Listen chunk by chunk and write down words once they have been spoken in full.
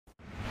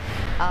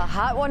A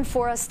hot one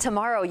for us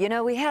tomorrow. You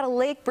know, we had a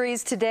lake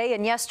breeze today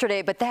and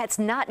yesterday, but that's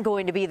not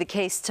going to be the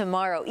case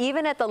tomorrow.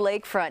 Even at the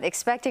lakefront,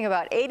 expecting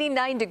about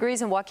 89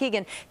 degrees in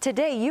Waukegan.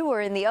 Today, you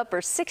were in the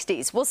upper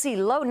 60s. We'll see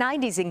low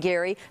 90s in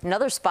Gary,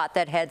 another spot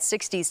that had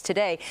 60s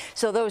today.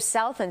 So those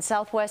south and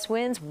southwest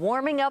winds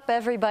warming up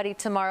everybody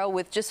tomorrow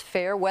with just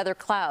fair weather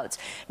clouds.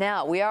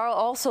 Now, we are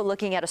also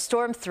looking at a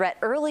storm threat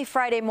early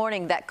Friday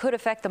morning that could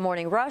affect the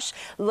morning rush.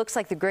 Looks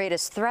like the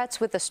greatest threats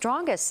with the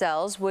strongest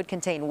cells would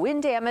contain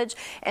wind damage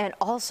and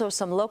also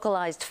some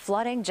localized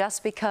flooding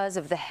just because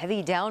of the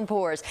heavy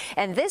downpours.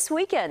 And this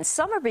weekend,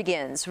 summer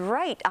begins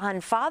right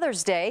on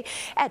Father's Day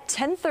at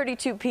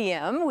 10:32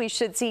 p.m. We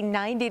should see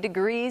 90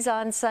 degrees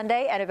on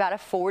Sunday and about a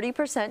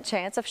 40%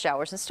 chance of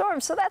showers and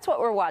storms. So that's what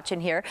we're watching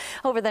here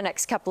over the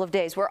next couple of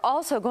days. We're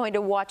also going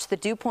to watch the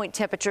dew point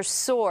temperature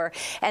soar,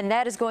 and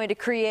that is going to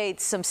create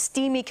some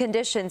steamy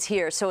conditions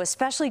here. So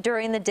especially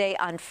during the day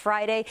on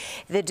Friday,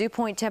 the dew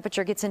point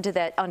temperature gets into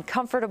that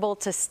uncomfortable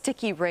to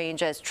sticky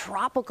range as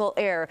tropical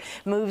air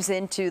moves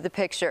into the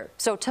picture.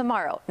 So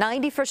tomorrow,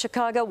 90 for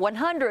Chicago,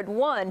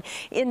 101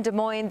 in Des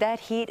Moines.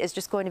 That heat is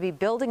just going to be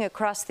building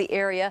across the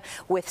area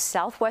with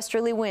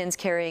southwesterly winds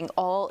carrying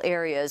all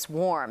areas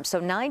warm.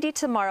 So 90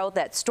 tomorrow,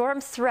 that storm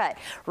threat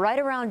right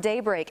around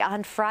daybreak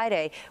on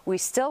Friday, we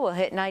still will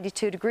hit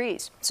 92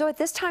 degrees. So at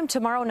this time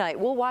tomorrow night,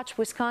 we'll watch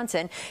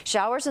Wisconsin.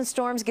 Showers and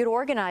storms get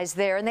organized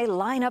there and they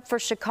line up for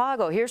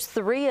Chicago. Here's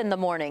 3 in the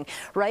morning,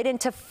 right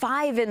into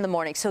 5 in the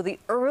morning. So the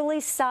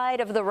early side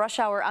of the rush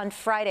hour on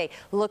Friday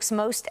looks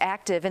most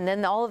active, and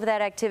then all of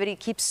that activity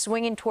keeps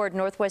swinging toward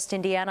northwest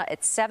Indiana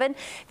at 7.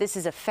 This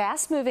is a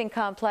fast-moving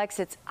complex.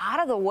 It's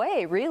out of the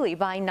way, really,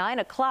 by 9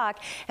 o'clock,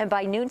 and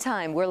by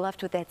noontime, we're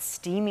left with that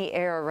steamy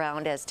air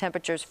around as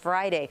temperatures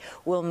Friday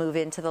will move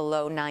into the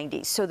low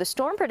 90s. So the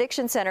Storm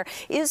Prediction Center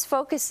is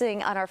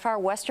focusing on our far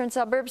western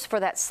suburbs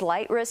for that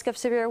slight risk of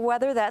severe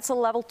weather. That's a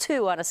level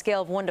 2 on a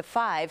scale of 1 to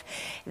 5.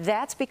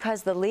 That's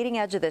because the leading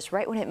edge of this,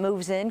 right when it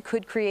moves in,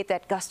 could create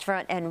that gust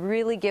front and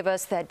really give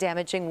us that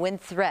damaging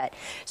wind threat.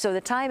 So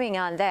the timing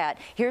on that,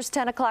 here's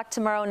 10 o'clock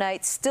tomorrow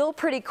night, still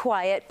pretty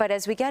quiet, but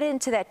as we get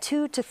into that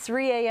 2 to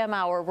 3 a.m.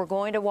 hour, we're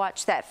going to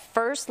watch that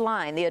first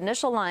line, the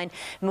initial line,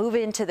 move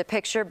into the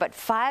picture. But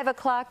 5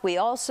 o'clock, we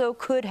also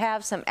could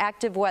have some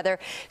active weather.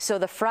 So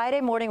the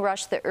Friday morning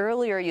rush, the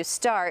earlier you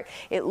start,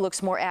 it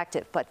looks more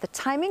active, but the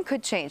timing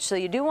could change. So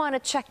you do want to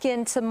check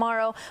in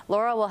tomorrow.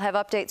 Laura will have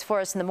updates for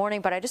us in the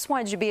morning, but I just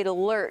wanted you to be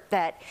alert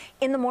that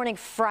in the morning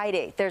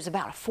Friday, there's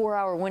about a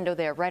 4-hour window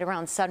there right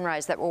around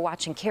sunrise that we're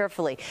watching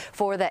carefully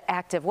for the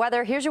active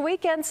weather. Here's your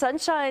weekend: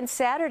 sunshine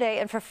Saturday,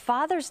 and for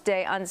Father's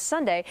Day on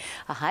Sunday,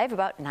 a high of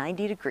about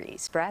 90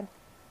 degrees. Brad?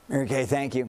 Mary Kay, thank you.